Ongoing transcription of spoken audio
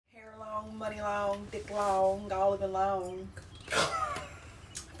money long, dick long, all of it long.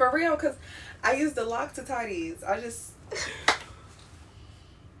 For real, because I use the lock to tie these.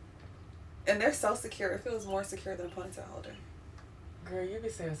 And they're so secure. It feels more secure than a ponytail holder. Girl, you be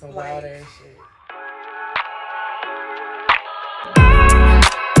saying some wild ass shit.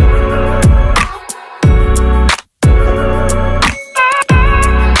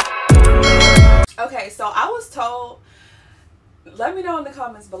 Okay, so I was told, let me know in the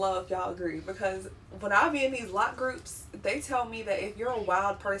comments below if y'all agree, because when I be in these lock groups, they tell me that if you're a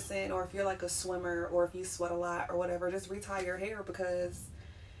wild person, or if you're like a swimmer, or if you sweat a lot or whatever, just retie your hair because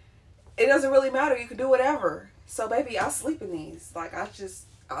it doesn't really matter. You can do whatever. So baby, I sleep in these. Like I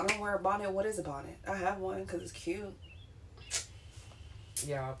don't wear a bonnet. What is a bonnet? I have one because it's cute.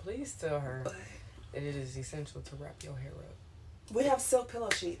 Y'all, please tell her but that it is essential to wrap your hair up. We have silk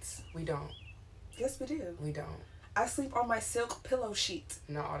pillow sheets. We don't. Yes, we do. We don't. I sleep on my silk pillow sheet.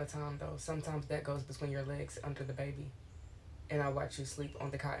 Not all the time, though. Sometimes that goes between your legs under the baby. And I watch you sleep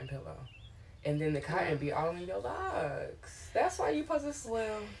on the cotton pillow. And then the cotton be all in your locks. That's why you supposed to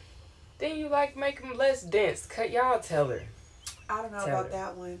swim. Then you, like, make them less dense. Y'all tell her. I don't know about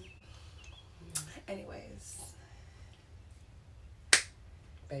that one. Anyways.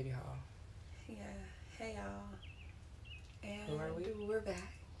 Baby haul. Yeah. Hey, y'all. And who are we? We're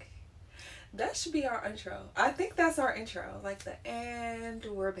back. That should be our intro. I think that's our intro. Like the and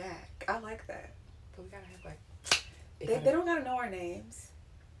we're back. I like that. But we gotta have like... They don't gotta know our names.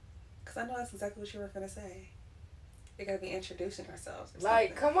 Because I know that's exactly what you were gonna say. They gotta be introducing ourselves.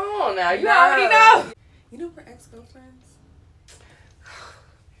 Like, come on now. You already know. You know we're ex-girlfriends?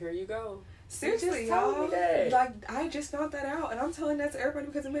 Here you go. Seriously, y'all. Like, I just found that out. And I'm telling that to everybody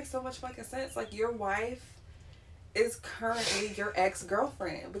because it makes so much fucking sense. Like, your wife is currently your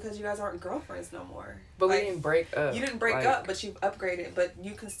ex-girlfriend because you guys aren't girlfriends no more. But like, we didn't break up. You didn't break up, but you've upgraded. But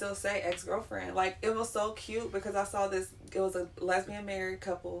you can still say ex-girlfriend. Like, it was so cute because I saw this. It was a lesbian married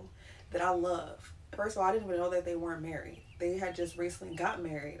couple that I love. First of all, I didn't even know that they weren't married. They had just recently got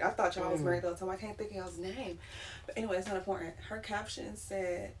married. I thought y'all was married all the time. I can't think of y'all's name. But anyway, it's not important. Her caption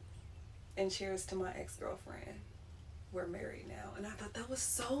said, "And cheers to my ex-girlfriend. We're married now." And I thought that was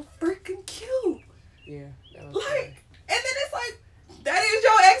so freaking cute. Yeah, that was like, funny. And then it's like, that is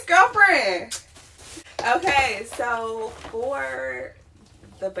your ex-girlfriend. Okay, so for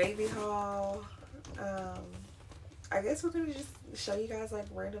the baby haul, I guess we're gonna just show you guys like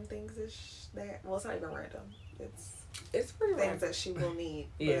random things that well, it's not even random. It's pretty things random that she will need.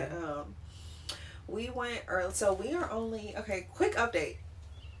 Yeah. But, we went early, so we are only quick update.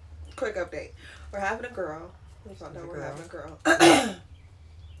 We're having a girl. We don't know we're having a girl.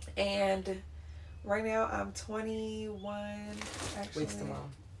 And right now I'm 21. Actually, weeks tomorrow.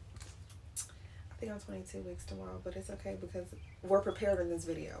 I think I'm 22 weeks tomorrow, but it's okay because we're prepared in this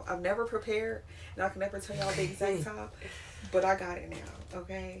video. I've never prepared, and I can never tell y'all the exact time, but I got it now.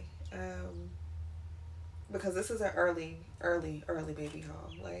 Okay, because this is an early baby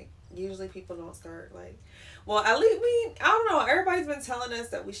haul. Like usually people don't start like, well, at least I don't know. Everybody's been telling us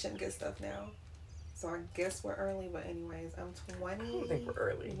that we shouldn't get stuff now. So I guess we're early, but anyways, I'm 20. I don't think we're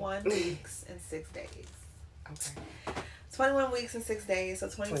early. 1 weeks and 6 days. Okay. 21 weeks and 6 days, so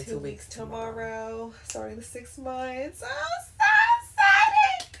 22 weeks tomorrow. Starting the 6 months. I'm so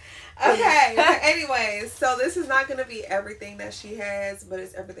excited. Okay. Anyways, so this is not going to be everything that she has, but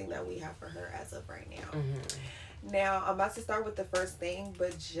it's everything that we have for her as of right now. Mm-hmm. Now, I'm about to start with the first thing,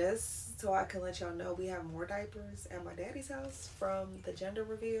 but just so I can let y'all know, we have more diapers at my daddy's house from the gender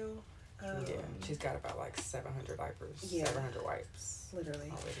reveal. Yeah, she's got about like 700 diapers, 700 wipes. Literally.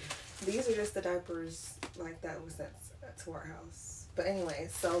 Already. These are just the diapers like that was sent to our house. But anyway,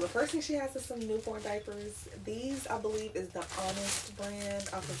 so the first thing she has is some newborn diapers. These, I believe, is the Honest brand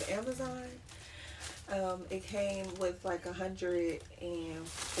off of Amazon. It came with like 140,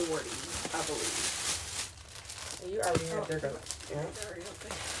 I believe. You already had their go.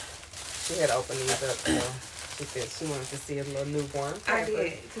 She had to open these up, so she said she wanted to see a little newborn pamper. I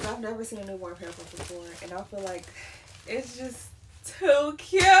did, because I've never seen a newborn pamper before, and I feel like it's just too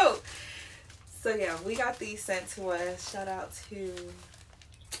cute. So yeah, we got these sent to us. Shout out to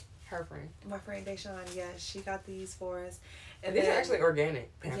her friend, my friend Deshawn. Yeah, she got these for us. And these are actually organic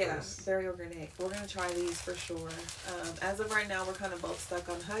Pampers. Yeah, very organic. We're gonna try these for sure. As of right now, we're kind of both stuck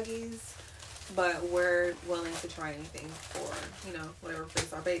on Huggies, but we're willing to try anything for, you know, whatever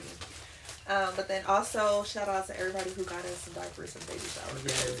fits our baby. But then also shout out to everybody who got us some diapers and baby showers.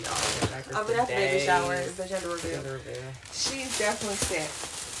 Yeah, I mean, that's baby showers, the gender reveal. She's definitely set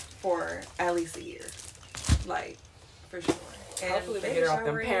for at least a year, like for sure. And hopefully we get her off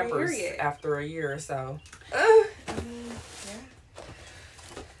them Pampers after a year or so.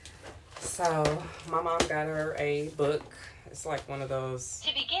 So, my mom got her a book. It's like one of those.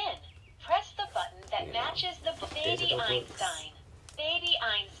 To begin, press the button that matches the Baby Einstein. Baby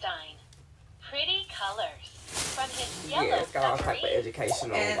Einstein. Pretty colors. From his yellow Yeah, it's got all type of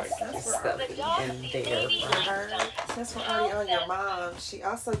educational and stuff in there for her. Since we're already on your mom, she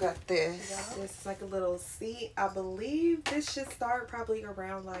also got this. Yeah. This is like a little seat. I believe this should start probably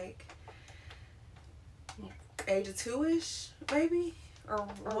around like age of 2-ish, maybe, or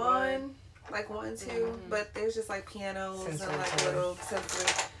one, like 1, 2. But there's just like pianos and like little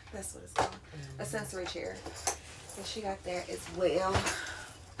sensory. That's what it's called, a sensory chair. And she got that as well.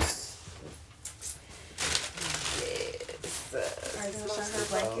 Alright, so show her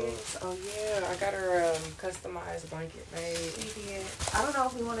blankets. Oh yeah, I got her customized blanket made. She did. I don't know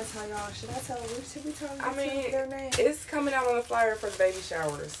if we want to tell y'all. Should I tell? Should we tell them? I mean, their name? It's coming out on the flyer for the baby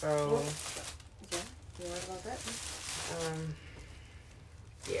shower, so. Yeah, you right about that.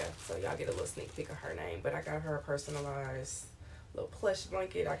 Yeah, so y'all get a little sneak peek of her name, but I got her a personalized little plush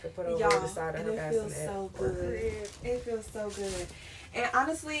blanket I could put over the side of her bassinet. It feels so good. It feels so good. And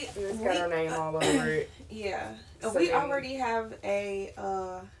honestly, it's got her name all over it. Yeah. So we already have a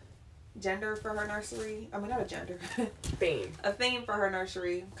gender for her nursery. I mean, not a gender. Theme. A theme for her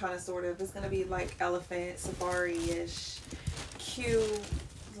nursery, kind of, sort of. It's going to be like elephant, safari-ish, cute,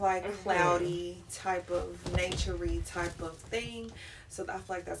 like cloudy type of, nature-y type of thing. So I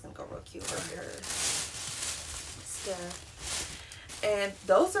feel like that's going to go real cute with her stuff. And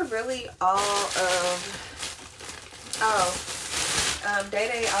those are really all of... Day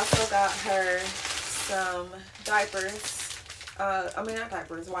Day also got her some diapers. I mean, not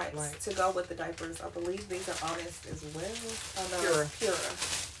diapers, wipes to go with the diapers. I believe these are honest as well. Oh no, Pura.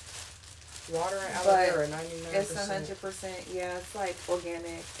 Water and aloe vera, 99%. It's 100%. Yeah, it's like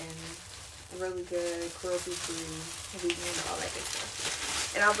organic and really good, cruelty free, vegan, all that good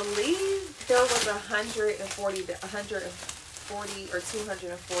stuff. And I believe there was 140 or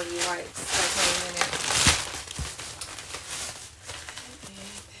 240 wipes that came in it.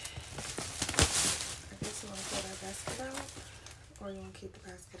 Or you want to keep the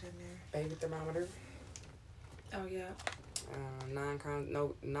basket in there? Baby thermometer. Oh yeah.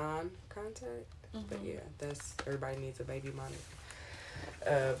 Non-contact. But yeah, that's, everybody needs a baby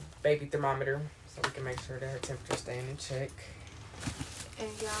monitor. Baby thermometer, so we can make sure that her temperature's staying in check. And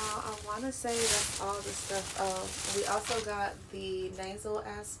y'all, I want to say that's all the stuff. Oh, we also got the nasal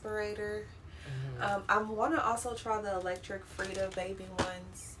aspirator. I want to also try the electric Frida baby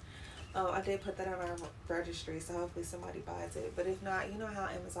ones. I did put that on our registry, so hopefully somebody buys it. But if not, you know how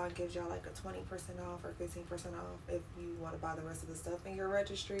Amazon gives y'all like a 20% off or 15% off if you want to buy the rest of the stuff in your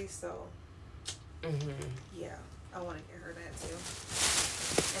registry. So, yeah, I want to get her that too.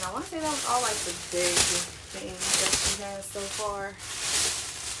 And I want to say that was all like the big things that she has so far.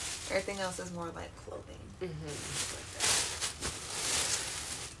 Everything else is more like clothing. Like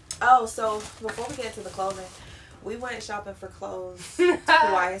that. Oh, so before we get into the clothing, we went shopping for clothes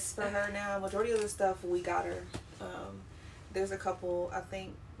twice for her now. Majority of the stuff we got her. There's a couple, I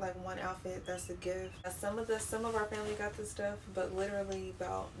think, like one outfit that's a gift. Some of our family got the stuff, but literally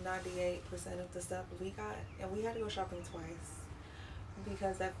about 98% of the stuff we got, and we had to go shopping twice.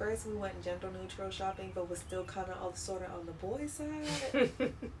 Because at first we went gender neutral shopping, but was still kind of sort of on the boy side.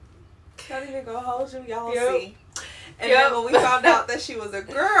 Not even gonna hold you, y'all see. And then when we found out that she was a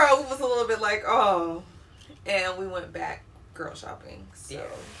girl, we was a little bit like, oh. And we went back girl shopping. So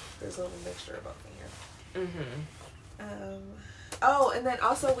there's a little mixture of both in here. Oh, and then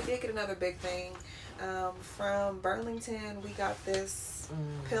also we did get another big thing. From Burlington, we got this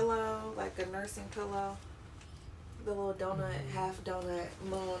pillow, like a nursing pillow. The little donut, half donut,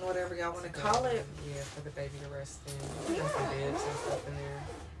 moon, whatever y'all want to call it. Yeah, for the baby to rest in. Yeah. Some bibs and stuff in there.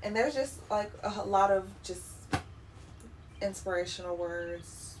 And there's just like a lot of just inspirational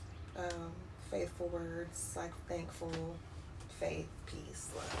words, faithful words, like thankful, faith, peace,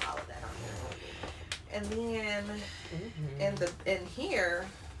 all of that on there. And then in here,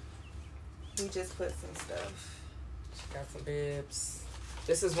 we just put some stuff. She got some bibs.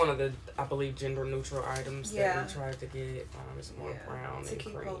 This is one of the, I believe, gender neutral items that we tried to get. It's more brown and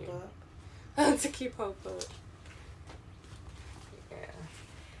cream. Hope up. To keep hope up. Yeah.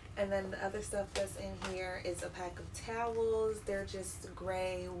 And then the other stuff that's in here is a pack of towels. They're just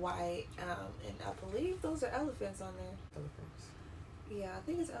gray, white, and I believe those are elephants on there. Elephants. Yeah, I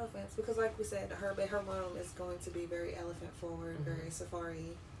think it's elephants because, like we said, her room is going to be very elephant forward, very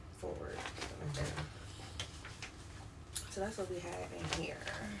safari forward. So that's what we had in here.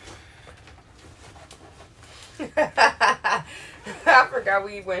 I forgot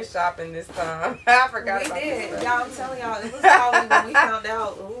we went shopping this time. I forgot We about did. this. Y'all, I'm telling y'all, it was probably when we found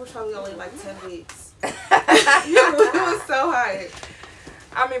out, we were probably only like 10 weeks. It was so hype.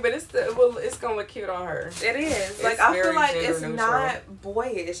 I mean, but it's gonna look cute on her. It is. Like, It's I feel very like gender it's neutral. not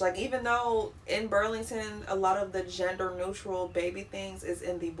boyish. Like, even though in Burlington, a lot of the gender neutral baby things is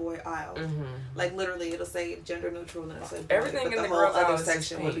in the boy aisle. Mm-hmm. Like, literally, it'll say gender neutral and it'll say boy, Everything but in the whole girls' other aisle is just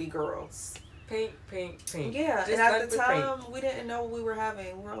section would be pink. girls. Pink, pink, pink. Yeah, Just and at like the the time, pink. we didn't know what we were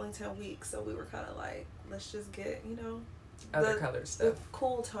having. We were only 10 weeks, so we were kind of like, let's just get, you know, Other the, color the stuff.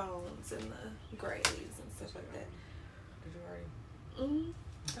 cool tones and the grays and stuff like that. Did you already? Mm-hmm.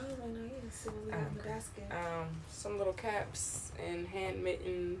 I don't really know. You can see what we got in the basket. Some little caps and hand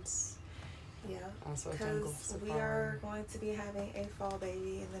mittens. Yeah, Also jungle because we are going to be having a fall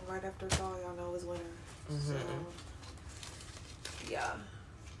baby, and then right after fall, y'all know is winter. Mm-hmm. So, yeah.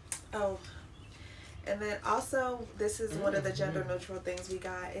 Oh, and then also, this is one of the gender neutral things we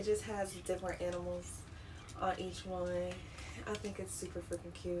got. It just has different animals on each one. I think it's super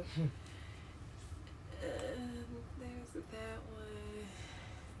freaking cute. There's that one.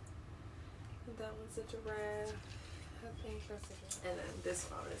 That one's a giraffe. I think that's a giraffe. And then this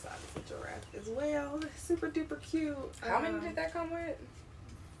one on this side is a giraffe as well. Super duper cute. How many did that come with? 1,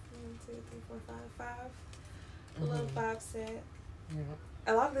 2, 3, 4, 5. A little 5 set. Yeah.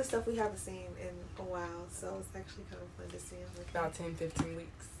 A lot of this stuff we haven't seen in a while, so it's actually kind of fun to see. About 10, 15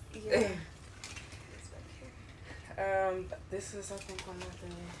 weeks. Yeah. This is, I think, one of the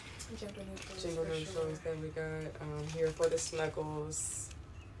Gender neutral. gender neutrals that we got here for the snuggles.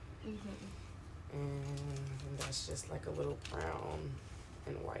 Mm-hmm. And that's just like a little brown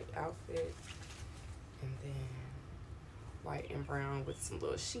and white outfit. And then white and brown with some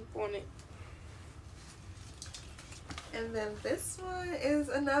little sheep on it. And then this one is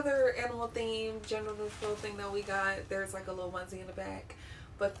another animal themed, gender neutral thing that we got. There's like a little onesie in the back.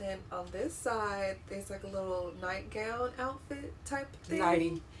 But then on this side, there's like a little nightgown outfit type thing.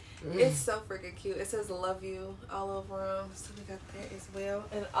 Nighty. It's so freaking cute. It says "Love You" all over them, so we got that as well.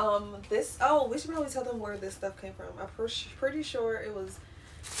 And this. Oh, we should probably tell them where this stuff came from. I'm pretty sure it was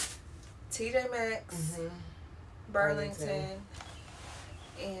TJ Maxx, Burlington,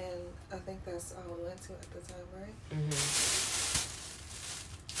 and I think that's all we went to at the time, right?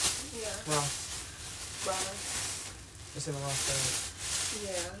 Yeah. Ross. It's in the Ross side.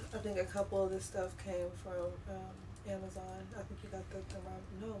 Yeah, I think a couple of this stuff came from Amazon. I think you got the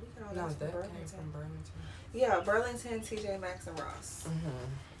no, we got all this from Burlington. Came from Burlington. Yeah, Burlington, TJ Maxx, and Ross.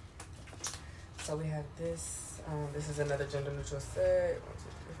 So we have this. This is another gender neutral set. 1, 2,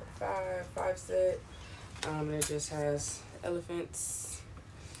 3, 4, 5 set. And it just has elephants.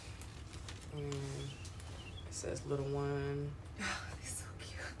 And it says little one. Oh, they're so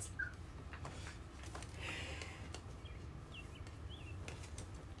cute.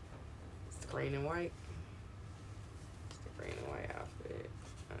 It's green and white. It's the green and white outfit.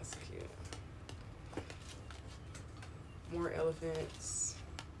 That's cute. More elephants.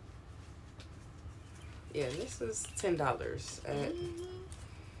 Yeah, this is $10 at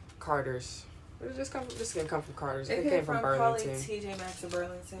Carter's. It just come from, this can come from Carter's. It came from probably Burlington. TJ Maxx and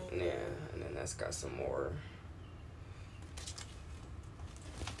Burlington. Yeah, and then that's got some more.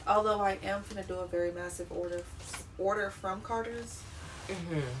 Although I am gonna do a very massive order from Carter's.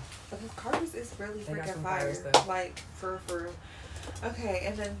 Because Carter's is really They got freaking some fire. fire stuff. Like for real. Okay,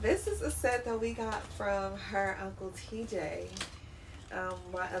 and then this is a set that we got from her Uncle TJ.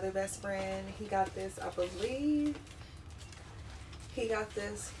 My other best friend, he got this, I believe. He got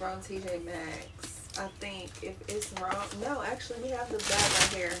this from TJ Maxx. I think if it's wrong, no, actually we have the bag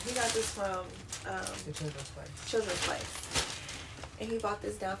right here. He got this from The Children's Place. Children's Place. And he bought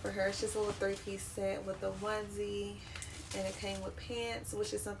this down for her. It's just a little 3-piece set with a onesie. And it came with pants,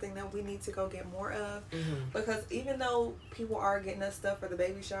 which is something that we need to go get more of. Because even though people are getting us stuff for the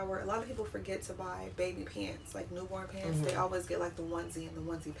baby shower, a lot of people forget to buy baby pants, like newborn pants. They always get like the onesie and the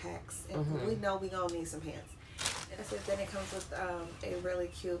onesie packs. And we know we gonna need some pants. And so then it comes with a really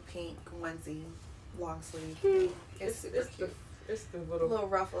cute pink onesie, long sleeve. It's super cute. It's the little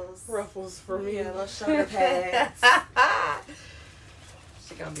ruffles for me. Yeah, little shoulder pads.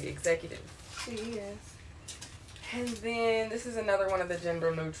 She gonna be executive. She is. And then this is another one of the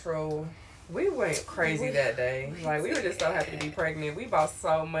gender neutral. We went crazy that day. Like, we were just so happy to be pregnant. We bought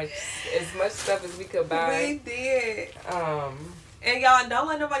so much, as much stuff as we could buy. We did. And y'all, don't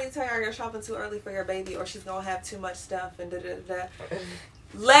let nobody tell you you're shopping too early for your baby or she's gonna have too much stuff and da-da-da.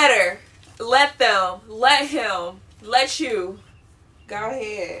 Let her. Let them. Let him. Let you. Go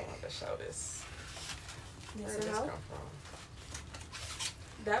ahead. Let's show this. You Where see did this how? come from?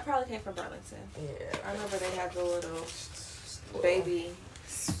 That probably came from Burlington. Yeah. I remember they had the little baby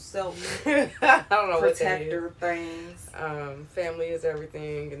soap I don't know what that is. protector things. Family is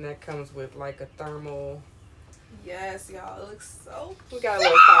everything, and that comes with like a thermal. Yes, y'all. It looks so We got a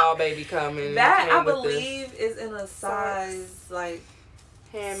little fall baby coming. That Came I with believe is in a size like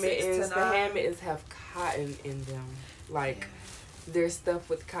hand 6 mittens. to The 9. hand mittens have cotton in them. Like there's stuff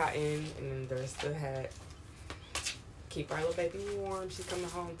with cotton, and then there's the hat. Keep our little baby warm. She's coming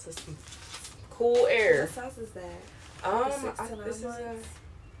home to some cool air. What size is that? This is a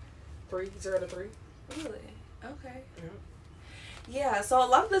 0 to 3. Really? Okay. Yeah. Yeah, so a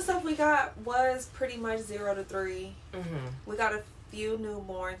lot of the stuff we got was pretty much 0 to 3. Mm-hmm. We got a few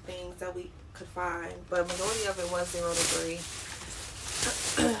newborn things that we could find, but majority of it was 0 to 3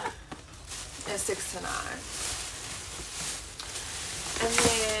 and 6 to 9. And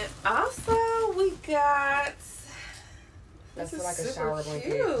then also we got That's this is like a super shower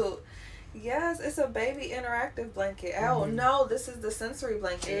blanket. cute. Yes, it's a baby interactive blanket. Oh no, this is the sensory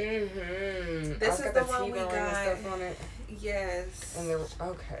blanket. Mm-hmm. This is the one we T-bone and got. stuff on it. Yes. And they're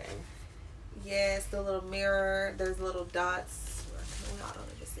okay. Yes, the little mirror. There's little dots. Well, I don't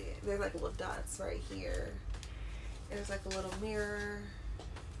even see it. There's like little dots right here. There's like a little mirror.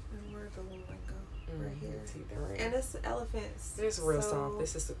 And where'd the little one go? Right here. And it's elephants. It's real soft.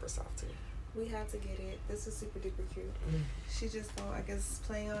 This is super soft too. We had to get it. This is super duper cute. She just gonna, I guess,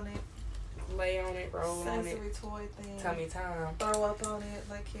 play on it. Lay on it, roll on it. Sensory toy thing. Tummy time. Throw up on it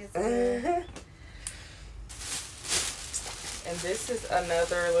like kids do. And this is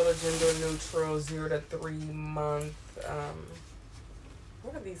another little gender neutral 0 to 3 month.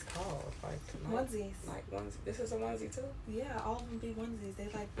 What are these called? Like Onesies. Like onesie. This is a onesie too. Yeah, all of them be onesies. They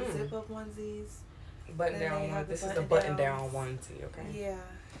like the zip up onesies. Button down one. This is the button down onesie. Okay. Yeah,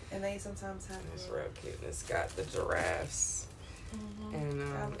 and they sometimes have. It's real cute. And it's got the giraffes and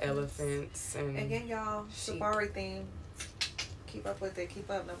elephants and. Again, y'all, sheep. safari theme. Keep up with it. Keep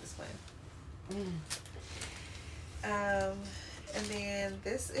up. No, I'm just playing. And then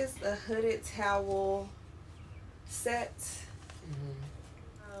this is the hooded towel set.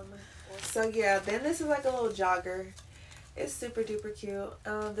 So yeah, then this is like a little jogger. It's super duper cute.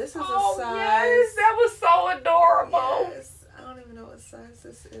 This is a size. Yes, that was so adorable. Yes, I don't even know what size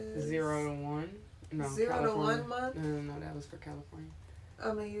this is. 0 to 1. No, 0 California. to 1 month. No, that was for California.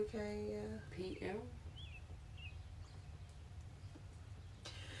 I'm in UK, yeah. PM.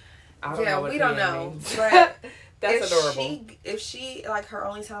 I don't know what we don't PM know, means. but that's adorable. If she like her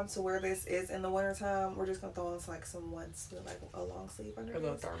only time to wear this is in the wintertime, we're just gonna throw on like some ones with like a long sleeve under A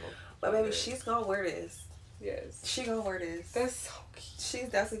little this. thermal. But baby, she's gonna wear this. Yes. She gonna wear this. That's so cute. She's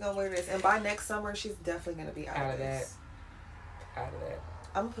definitely gonna wear this, and by next summer, she's definitely gonna be out of this. Out of that.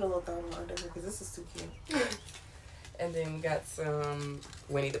 I'm gonna put a little thermal under her because this is too cute. And then we got some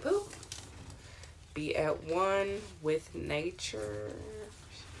Winnie the Pooh. Be at one with nature.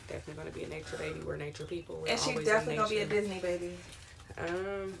 Definitely gonna be a nature baby. We're nature people. We're and she always definitely in gonna be a nature. Disney baby.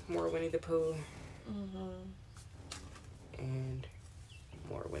 More Winnie the Pooh. And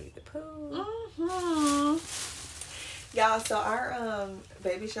more Winnie the Pooh. Y'all, so our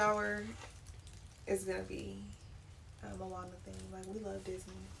baby shower is gonna be a Moana thing. Like, we love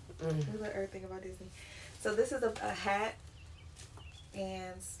Disney. We love everything about Disney. So this is a hat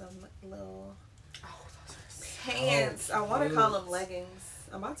and some little pants. I want to call them leggings.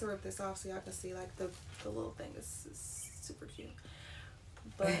 I'm about to rip this off so y'all can see like the little thing is super cute.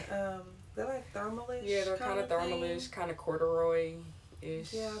 But they're like thermalish. Yeah, they're kind of thermalish, kind of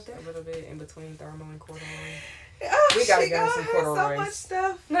corduroy-ish. Yeah, a little bit in between thermal and corduroy. Oh, We gotta get her some corduroys. So much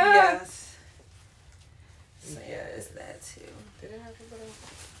stuff. Yes. So yeah, it's that too. Did it have a little?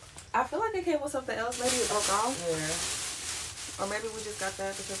 I feel like it came with something else. Maybe it broke off. Yeah. Or maybe we just got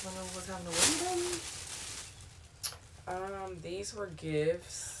that because when we was having the wedding baby. These were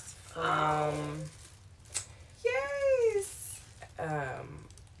gifts from yes.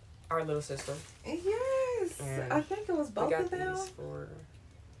 Our little sister. Yes. And I think it was both of them. These for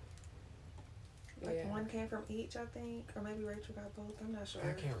one came from each, I think, or maybe Rachel got both. I'm not sure.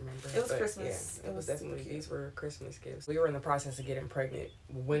 I can't remember. It was Christmas. Yeah, it was definitely, these were Christmas gifts. We were in the process of getting pregnant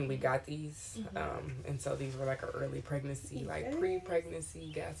when we got these, and so these were like an early pregnancy, like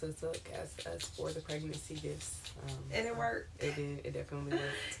pre-pregnancy gas us for the pregnancy gifts. And it worked. It did. It definitely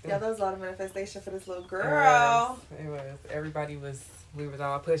worked. Yeah, there was a lot of manifestation for this little girl. It was. Everybody was. We was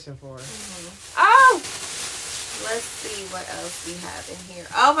all pushing for it. Oh. Let's see what else we have in here.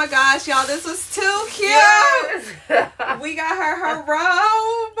 Oh my gosh, y'all, this was too cute. Yes. We got her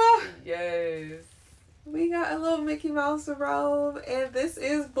robe. Yes. We got a little Mickey Mouse robe, and this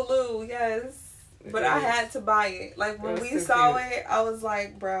is blue, yes. But I had to buy it. Like, when we saw it, I was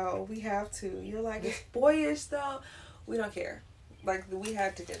like, bro, we have to. You're like, it's boyish, though. We don't care. Like, we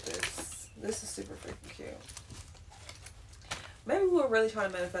had to get this. This is super freaking cute. Maybe we were really trying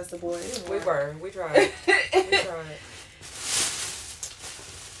to manifest a boy. We were. We tried. We tried.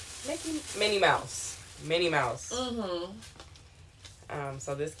 Minnie Mouse. Minnie Mouse. Mm-hmm.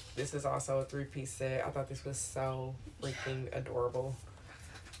 So this is also a 3-piece set. I thought this was so freaking adorable.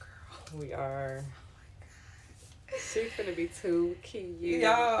 We are. She's gonna be too cute.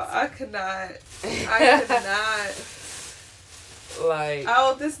 Y'all, I could not. Like.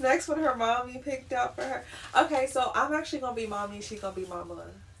 Oh, this next one her mommy picked out for her. Okay, so I'm actually gonna be mommy. She's gonna be mama.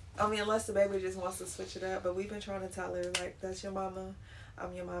 I mean, unless the baby just wants to switch it up. But we've been trying to tell her, like, that's your mama.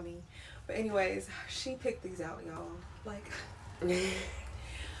 I'm your mommy. But anyways, she picked these out, y'all. Like. When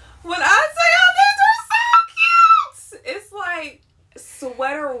I say, oh, these are so cute! It's like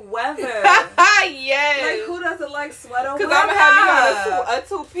sweater weather. Yes. Like, who doesn't like sweater weather? Because I'm going to have me on a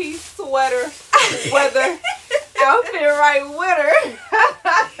 2-piece sweater weather outfit right with her.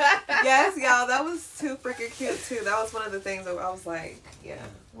 Yes, y'all. That was too freaking cute, too. That was one of the things that I was like, yeah,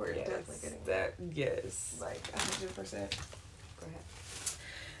 we're definitely getting that. Yes. Like, 100%. Go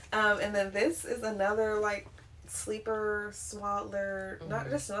ahead. And then this is another, like, sleeper swaddler. Mm-hmm. Not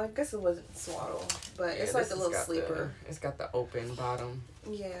just, I guess it wasn't swaddle, but it's like a little sleeper. It's got the open bottom.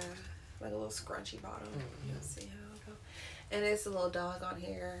 Yeah, like a little scrunchy bottom. Mm-hmm. You'll see how it goes. And it's a little dog on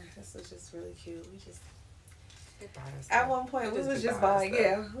here. This is just really cute. We just at one point we was just buying.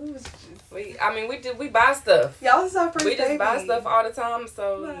 Yeah, we was just. We buy stuff. Y'all, this is our first baby. We just buy stuff all the time.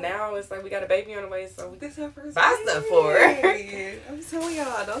 So now it's like we got a baby on the way. So this is our first buy baby. Stuff for her. I'm telling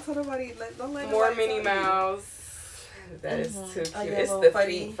y'all, don't tell nobody. Don't let more nobody Minnie Mouse. That is too cute. It's the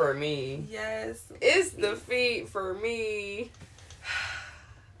feet for me. Yes. It's the feet for me.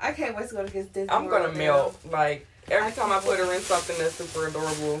 I can't wait to go to this Disney I'm World gonna melt. Like, every time I put her in something that's super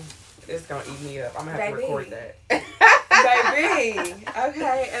adorable, it's gonna eat me up. I'm gonna have to record that. Baby.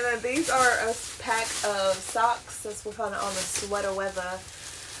 Okay, and then these are a pack of socks since we're kind of on the sweater weather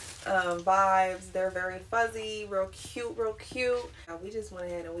vibes. They're very fuzzy, real cute. We just went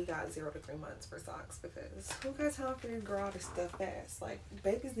ahead and we got 0 to 3 months for socks because who got time for you to grow all this stuff fast? Like,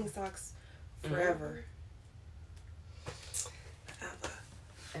 babies need socks forever.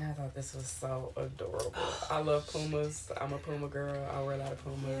 And I thought this was so adorable. I love Pumas. I'm a Puma girl. I wear a lot of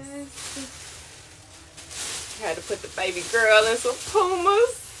Pumas. Yes. Had to put the baby girl in some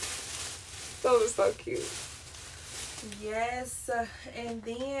Pumas. Those are so cute. Yes, and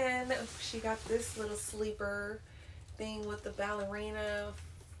then she got this little sleeper thing with the ballerina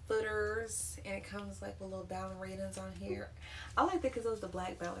footers, and it comes like with little ballerinas on here. I like that because it was the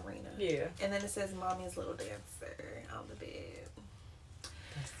black ballerina. Yeah. And then it says "Mommy's Little Dancer" on the bed.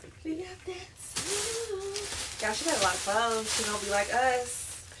 We got that too. Yeah, she got a lot of clothes. She gonna be like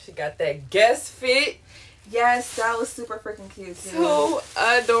us. She got that Guess fit. Yes, that was super freaking cute too. So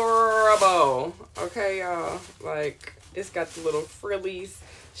adorable. Okay, y'all. Like, it's got the little frillies.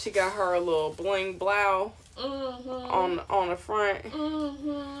 She got her little bling blouse on the front.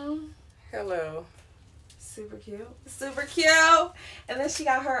 Hello. Super cute. Super cute. And then she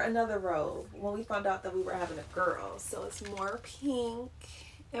got her another robe when we found out that we were having a girl. So it's more pink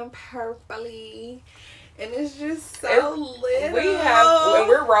and purpley. And it's just so little. When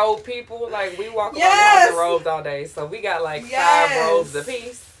we're robe people, like, we walk around with the robes all day. So we got like 5 robes a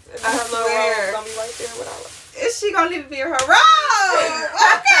piece. And her little robe gonna be right there with all of it. Is she gonna need to be in her robe?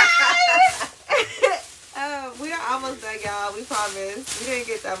 Okay. We are almost done, y'all. We promise. We didn't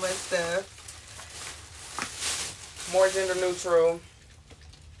get that much stuff. More gender neutral.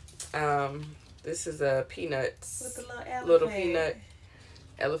 This is a peanuts. With the little elephant. Little peanut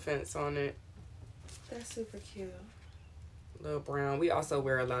elephants on it. That's super cute. Little brown. We also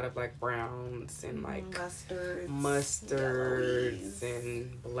wear a lot of like browns and like mustards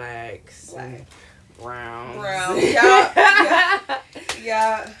and blacks and browns.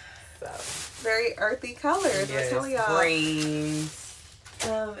 Yeah. So very earthy colors. Yes, I'm telling y'all. Greens.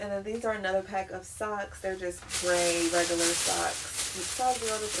 And then these are another pack of socks. They're just gray regular socks. It's size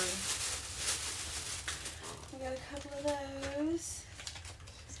 0 to 3. We got a couple of those.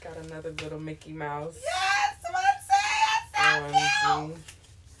 Got another little Mickey Mouse. Yes, I'm so cute.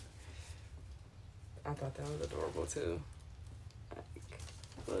 I thought that was adorable too. Like,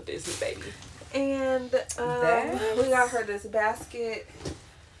 little Disney baby. And we got her this basket.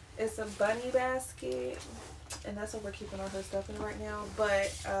 It's a bunny basket, and that's what we're keeping all her stuff in right now.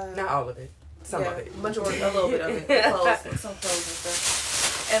 But not all of it. Some of it. Majority, a little bit of it. Clothes, some clothes and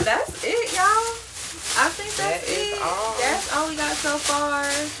stuff. And that's it, y'all. I think that's it. That's all we got so far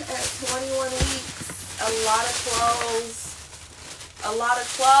at 21 weeks. A lot of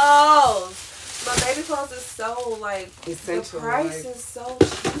clothes. But baby clothes is so, like, essential. The price is so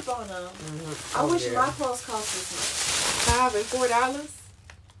cheap on them. Mm-hmm. I wish my clothes cost this much. $5 and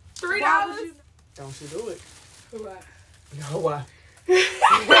 $4? $3? Don't you do it. Why? No, why?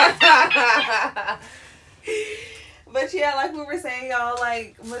 But yeah, like we were saying, y'all,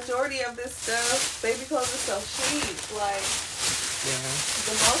 like, majority of this stuff, baby clothes is so cheap. Like, yeah.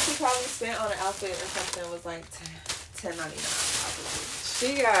 The most we probably spent on an outfit or something was like $10.99 probably.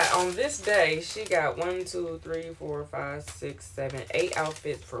 She got, on this day, she got 1, 2, 3, 4, 5, 6, 7, 8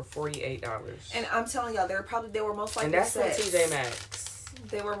 outfits for $48. And I'm telling y'all, they were most likely and that's sets. from TJ Maxx.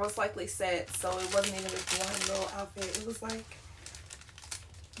 They were most likely sets, so it wasn't even just one little outfit. It was like,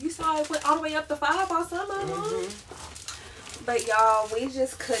 you saw it went all the way up to 5 on some of them. But y'all, we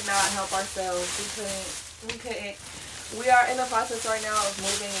just could not help ourselves. We couldn't. We are in the process right now of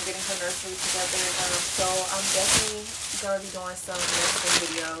moving and getting her nursery together. So I'm definitely gonna be doing some nursing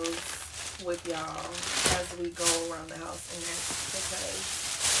videos with y'all as we go around the house and that, because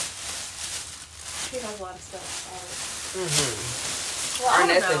she has a lot of stuff already. Well, our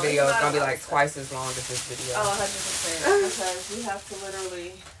nesting video is gonna be like twice as long as this video. Oh, 100%. Because we have to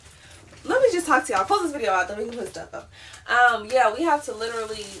literally. Let me just talk to y'all. Close this video out, then we can put stuff up. Yeah, we have to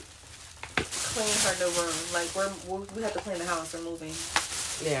literally clean her new room. Like we have to clean the house. We're moving.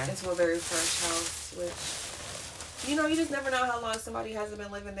 Yeah. Into a very fresh house, which, you know, you just never know how long somebody hasn't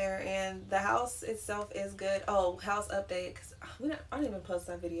been living there. And the house itself is good. Oh, house update, because I didn't even post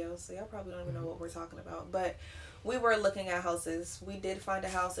that video, so y'all probably don't even know what we're talking about. But we were looking at houses. We did find a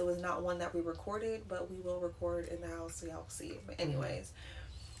house. It was not one that we recorded, but we will record in the house so y'all will see it. But anyways,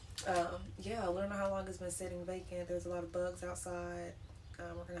 yeah, I don't know how long it's been sitting vacant. There's a lot of bugs outside.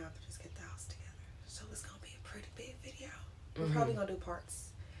 We're gonna have to just get the house together. So it's gonna be a pretty big video. We're probably gonna do parts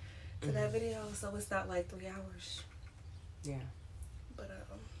to that video, so it's not like 3 hours. Yeah. But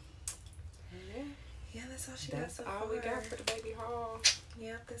yeah, that's all she got so far. That's all we got for the baby haul.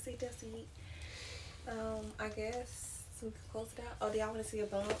 Yeah, that's it. I guess we can close it out. Oh, do y'all want to see a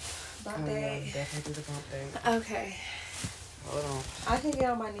bump day? Yeah, definitely do the bump day. Okay. Hold on. I can get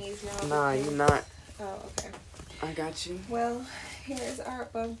on my knees, y'all. Nah, you not. Oh, okay. I got you. Well, here's our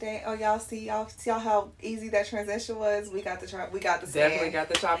bump day. Oh, y'all see how easy that transition was. We got the stand. Definitely got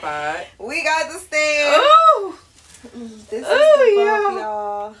the tripod. We got the stand. Ooh. This is the bump,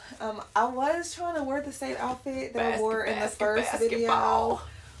 y'all. I was trying to wear the same outfit that I wore in the first video,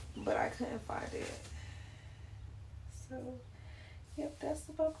 but I couldn't find it. So, yep, that's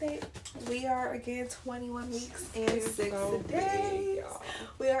the bump date. We are again 21 weeks and 6 days.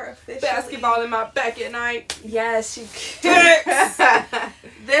 We are officially basketball in my back at night. Yes, she kicks.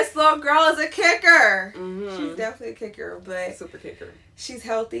 This little girl is a kicker. She's definitely a kicker, but super kicker. She's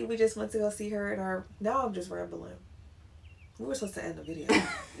healthy. We just went to go see her in our. Now I'm just rambling. We were supposed to end the video.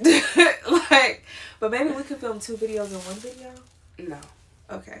 But maybe we could film 2 videos in one video. No.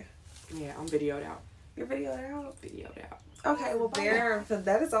 Okay. Yeah, I'm videoed out. You're videoed out? Videoed out. Okay, well,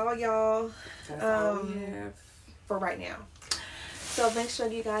 that is all, y'all. That's all we have for right now. So make sure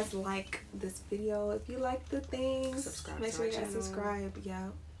you guys like this video. If you like the things, make sure you guys subscribe. Yeah.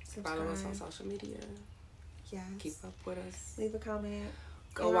 Follow us on social media. Yes. Keep up with us. Leave a comment.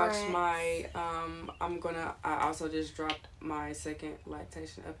 Go watch my, I also just dropped my second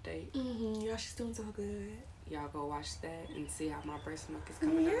lactation update. Y'all, she's doing so good. Y'all go watch that and see how my breast milk is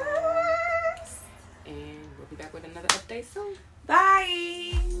coming along. And we'll be back with another update soon.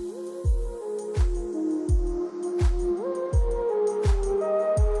 Bye.